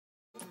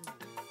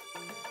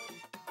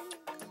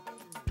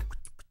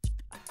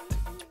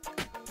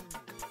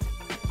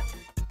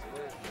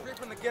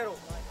ghetto.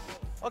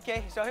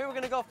 Okay, so here we're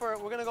gonna go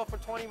for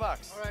 20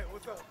 bucks. All right,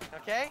 what's up?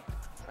 Okay?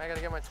 I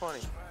gotta get my 20.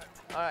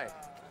 All right.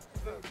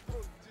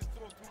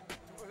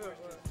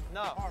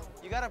 No,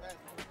 you gotta.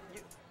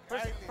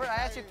 First, I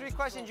asked you 3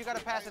 questions. You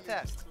gotta pass the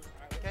test.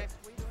 Okay?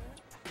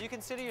 Do you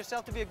consider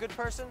yourself to be a good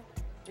person?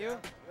 You?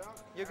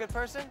 You're a good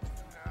person?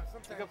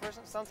 You a good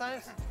person?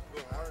 Sometimes?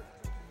 Good heart.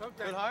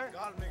 Good heart?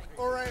 God makes me.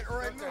 All right,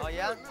 look. Oh,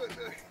 yeah? Look.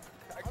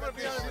 I'm gonna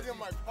be honest with you in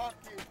my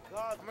pocket.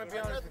 I'm gonna be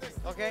honest with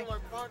you. Okay. In my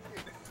pocket.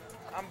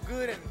 I'm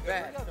good and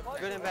bad.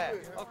 Good and bad.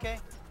 Okay.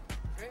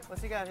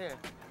 What's he got here?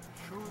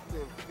 Truth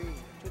and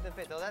faith. Truth and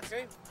faith. Oh, that's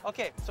Okay.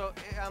 okay. So,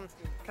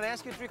 can I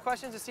ask you 3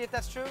 questions to see if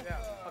that's true?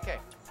 Yeah. Okay.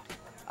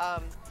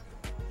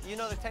 You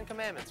know the 10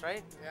 Commandments,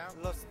 right? Yeah.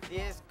 Los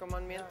 10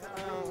 Commandmientos.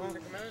 Ten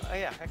Commandments? Oh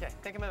yeah. Okay.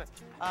 10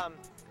 Commandments.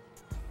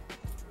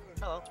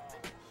 Hello.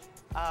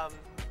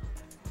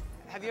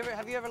 Have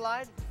you ever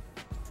lied?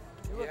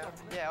 Yeah.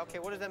 Yeah. Okay.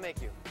 What does that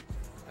make you?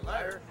 A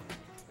liar.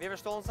 Have you ever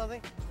stolen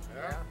something?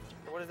 Yeah.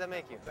 What does that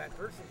make you? Bad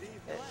person,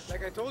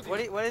 like I told you.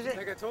 What is it?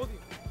 Like I told you.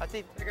 A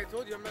thief. Like I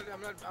told you, I'm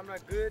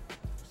not good.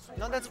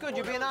 No, that's good.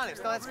 You're being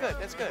honest. No, that's good.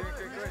 That's good.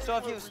 So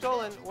if you've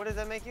stolen, what does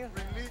that make you?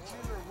 Religion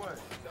or what?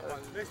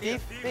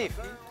 Thief? Thief.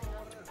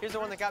 Here's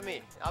the one that got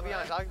me. I'll be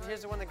honest.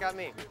 Here's the one that got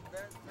me.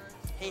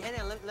 Hey, hang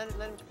on. Let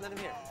him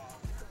hear.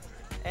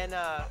 And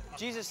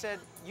Jesus said,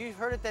 you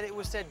heard it that it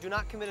was said, do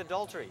not commit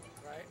adultery.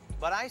 Right.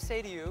 But I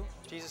say to you,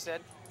 Jesus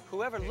said,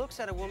 whoever looks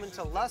at a woman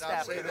to lust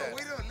after her.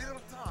 Wait a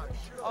little time.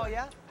 Oh,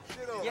 yeah?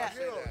 Yeah.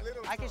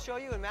 Little I can show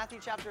you in Matthew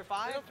chapter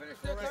 5. Don't finish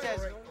that. He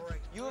says,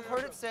 you have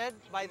heard it said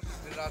by...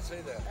 Did not say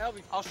that.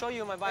 Albie. I'll show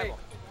you in my Bible.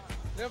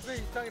 Hey,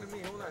 he's talking to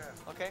me. Hold on.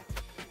 Okay.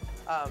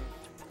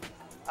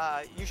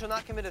 You shall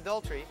not commit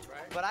adultery.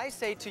 Right. But I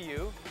say to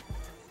you,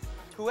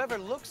 whoever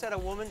looks at a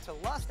woman to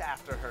lust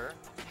after her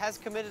has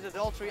committed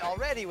adultery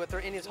already with her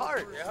in his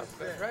heart. Yeah,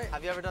 that's right.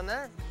 Have you ever done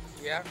that?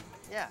 Yeah.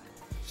 Yeah.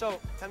 So,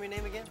 tell me your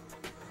name again.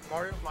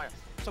 Mario. Mario.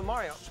 So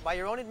Mario, by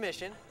your own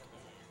admission,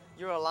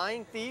 you're a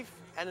lying thief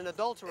and an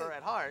adulterer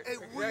at heart. Hey,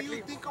 what do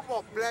you think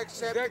about Black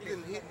Sabbath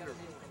and Hitler?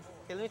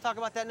 Okay, let me talk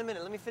about that in a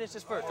minute. Let me finish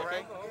this first,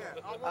 okay?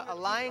 Yeah. A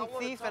lying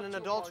thief and an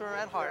adulterer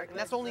at heart, and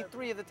that's only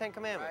 3 of the 10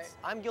 Commandments.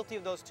 I'm guilty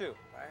of those 2. Right.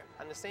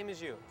 I'm the same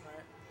as you.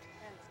 Right.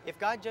 If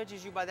God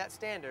judges you by that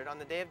standard on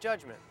the day of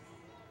judgment,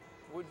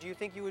 do you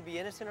think you would be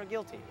innocent or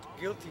guilty?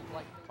 Guilty.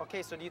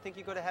 Okay, so do you think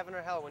you go to heaven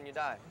or hell when you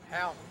die?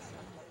 Hell.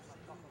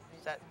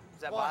 Is that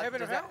Well, bad?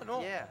 heaven or Does that- hell?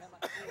 No. Yeah.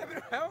 Heaven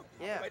or hell?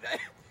 Yeah.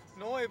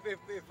 No, if I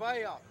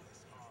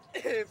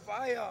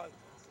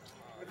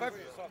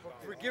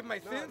forgive my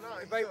sins,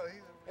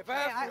 if I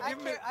Hey, have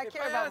forgiveness, I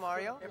care about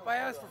Mario. If I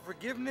ask for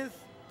forgiveness,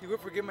 you will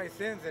forgive my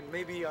sins, and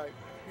maybe you know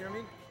what I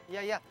mean?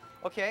 Yeah.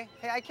 Okay.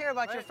 Hey, I care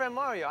about your Right. friend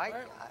Mario.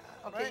 Okay.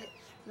 Right.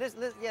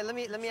 Let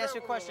me ask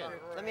you a question.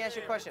 Let me ask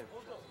you a question.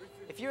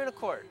 If you're in a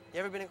court, you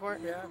ever been in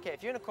court? Yeah. Okay.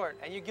 If you're in a court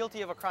and you're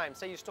guilty of a crime,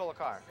 say you stole a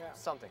car, Yeah.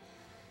 something,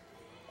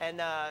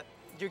 and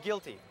you're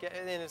guilty,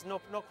 and there's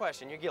no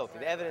question, you're guilty.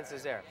 The evidence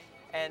is there.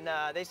 And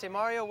they say,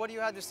 Mario, what do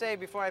you have to say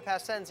before I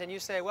pass sentence? And you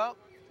say, well,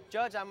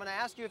 Judge, I'm going to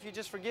ask you if you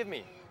just forgive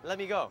me. Let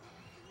me go.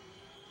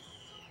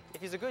 If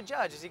he's a good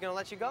judge, is he going to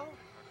let you go?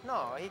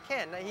 No, he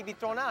can't. He'd be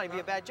thrown out. He'd be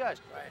a bad judge.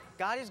 Right.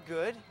 God is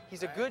good.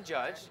 He's a good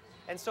judge.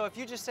 And so if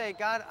you just say,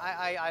 God,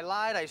 I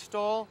lied, I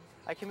stole,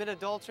 I committed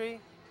adultery,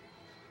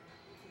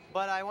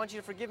 but I want you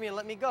to forgive me and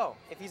let me go.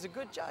 If he's a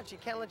good judge, he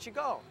can't let you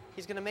go.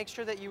 He's going to make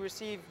sure that you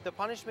receive the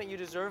punishment you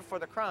deserve for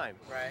the crime.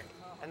 Right.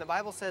 And the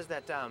Bible says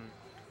that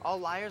all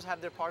liars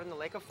have their part in the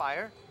lake of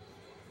fire.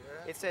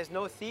 It says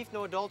no thief,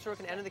 no adulterer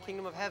can enter the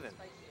kingdom of heaven.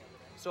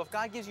 So if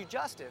God gives you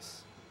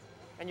justice,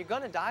 and you're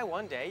going to die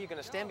one day, you're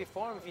going to stand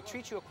before him. If he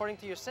treats you according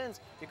to your sins,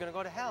 you're going to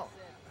go to hell.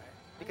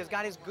 Because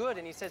God is good,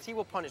 and he says he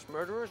will punish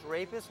murderers,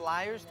 rapists,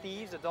 liars,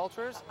 thieves,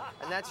 adulterers,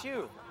 and that's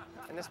you,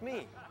 and that's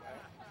me.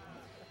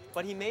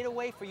 But he made a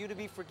way for you to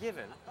be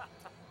forgiven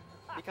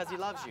because he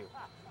loves you.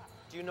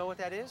 Do you know what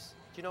that is?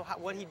 Do you know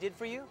what he did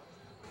for you?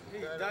 He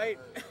died.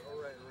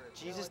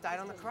 Jesus died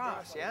on the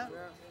cross, yeah?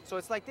 So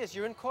it's like this,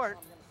 you're in court,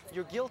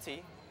 you're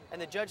guilty,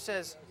 and the judge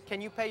says,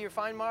 can you pay your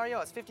fine, Mario?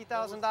 It's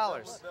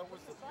 $50,000.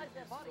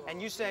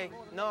 And you say,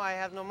 no, I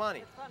have no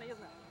money.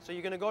 So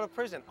you're going to go to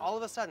prison. All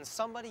of a sudden,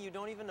 somebody you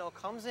don't even know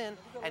comes in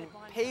and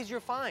pays your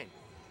fine.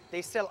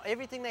 They sell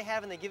everything they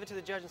have and they give it to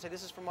the judge and say,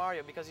 this is for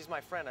Mario because he's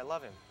my friend, I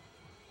love him.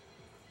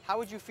 How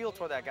would you feel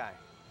toward that guy?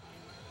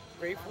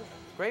 Grateful.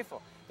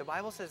 Grateful. The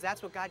Bible says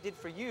that's what God did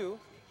for you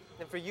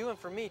and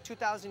for me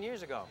 2,000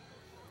 years ago.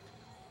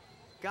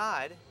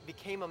 God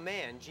became a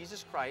man,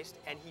 Jesus Christ,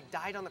 and he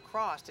died on the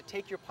cross to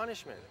take your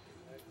punishment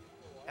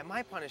and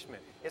my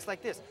punishment. It's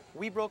like this.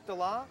 We broke the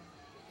law,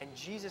 and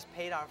Jesus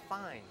paid our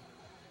fine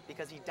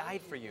because he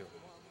died for you.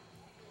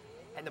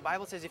 And the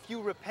Bible says if you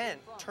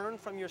repent, turn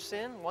from your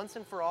sin once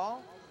and for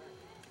all,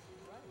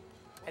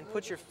 and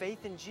put your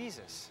faith in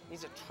Jesus, you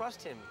need to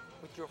trust him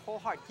with your whole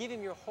heart. Give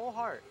him your whole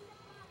heart.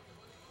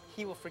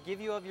 He will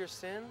forgive you of your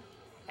sin,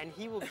 and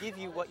he will give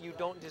you what you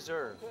don't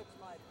deserve.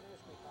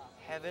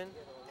 Heaven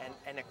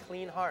and a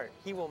clean heart.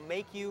 He will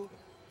make you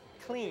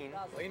clean.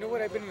 Well, you know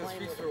what? I've been in the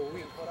streets for a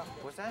week.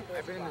 What's that?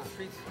 I've been in the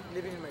streets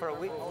living in my For a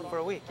car week? for For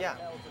a week, yeah.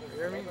 You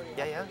hear me?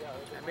 Yeah, yeah.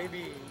 And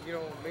maybe, you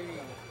know, maybe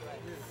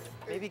this,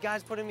 Maybe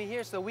God's putting me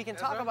here so we can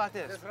That's talk what I'm- about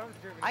this. that's what I'm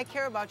doing. I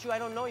care about you. I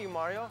don't know you,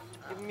 Mario.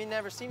 You may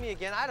never see me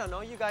again. I don't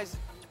know. You guys,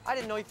 I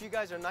didn't know if you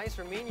guys are nice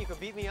or mean. You could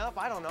beat me up.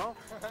 I don't know.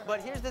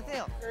 But here's the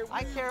deal. Hey, what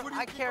I do you- care. what do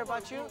you I think care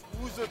about you.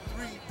 Who's the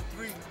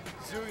three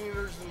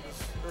zillionaires in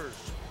this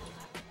earth?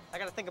 I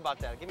got to think about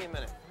that. Give me a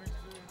minute.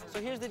 So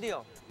here's the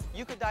deal.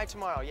 You could die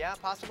tomorrow. Yeah,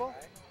 possible?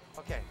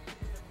 Okay.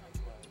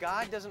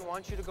 God doesn't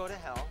want you to go to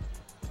hell.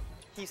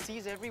 He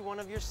sees every one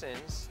of your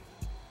sins.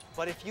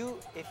 But if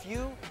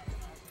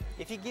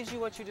he gives you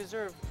what you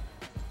deserve,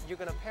 you're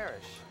going to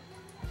perish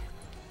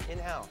in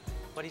hell.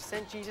 But he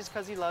sent Jesus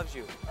because he loves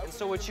you. And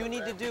so what you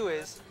need to do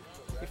is,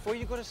 before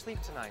you go to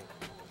sleep tonight,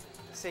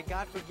 say,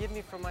 God, forgive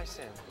me for my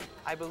sin.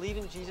 I believe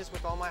in Jesus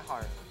with all my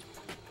heart.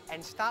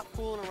 And stop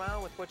fooling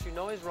around with what you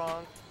know is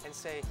wrong and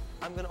say,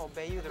 I'm going to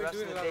obey you the been rest of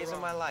doing the a lot of days of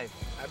wrong. my life.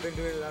 I've been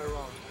doing a lot of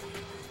wrong.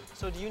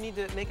 So do you need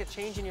to make a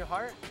change in your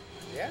heart?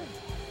 Yeah.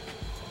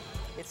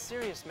 It's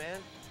serious, man.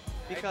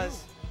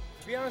 Because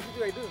To be honest with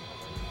you, I do.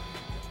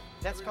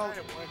 that's Every called,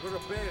 night when I go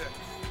to bed,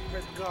 I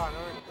pray to God.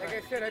 Like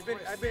I said, I've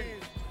been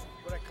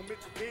But I commit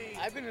today.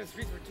 I've been in the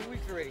streets for 2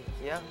 weeks already.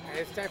 yeah, And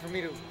it's time for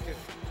me to just,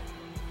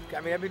 I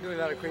mean, I've been doing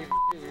a lot of crazy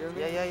shit, you know what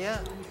I mean? yeah.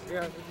 To be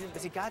honest with you.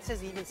 But see, God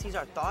says he even sees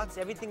our thoughts,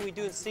 everything we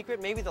do in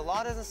secret. Maybe the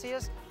law doesn't see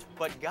us,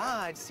 but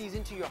God sees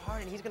into your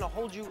heart and he's going to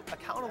hold you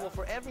accountable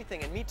for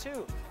everything, and me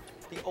too.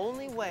 The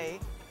only way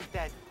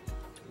that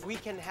we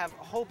can have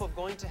hope of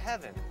going to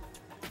heaven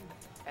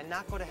and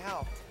not go to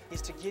hell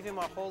is to give him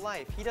our whole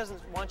life. He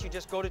doesn't want you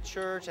just go to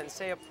church and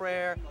say a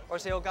prayer or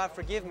say, oh, God,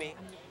 forgive me.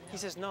 He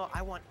says, no,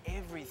 I want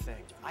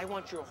everything. I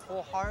want your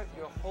whole heart,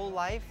 your whole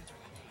life,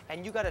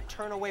 and you got to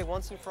turn away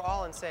once and for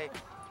all and say,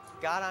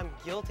 God, I'm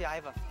guilty. I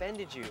have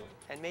offended you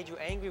and made you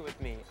angry with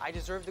me. I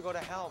deserve to go to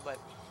hell, but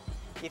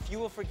if you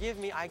will forgive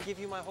me, I give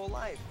you my whole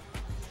life.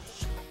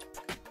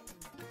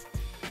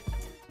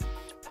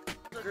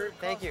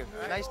 Thank you.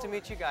 Nice to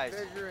meet you guys.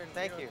 Pleasure and,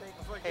 Thank you you. know,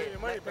 It's like Hey, getting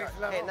your money back. Thanks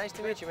a lot. hey, nice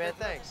to meet you, man.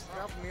 Thanks. For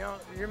helping me out.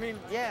 You hear me?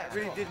 Yeah. I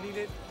really did need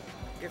it.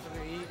 Get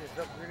something to eat and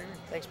stuff, you know what I mean?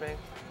 Thanks, man.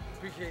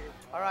 Appreciate it.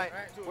 All right, All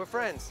right. we're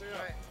friends.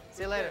 All right.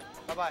 See you later.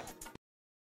 Bye-bye.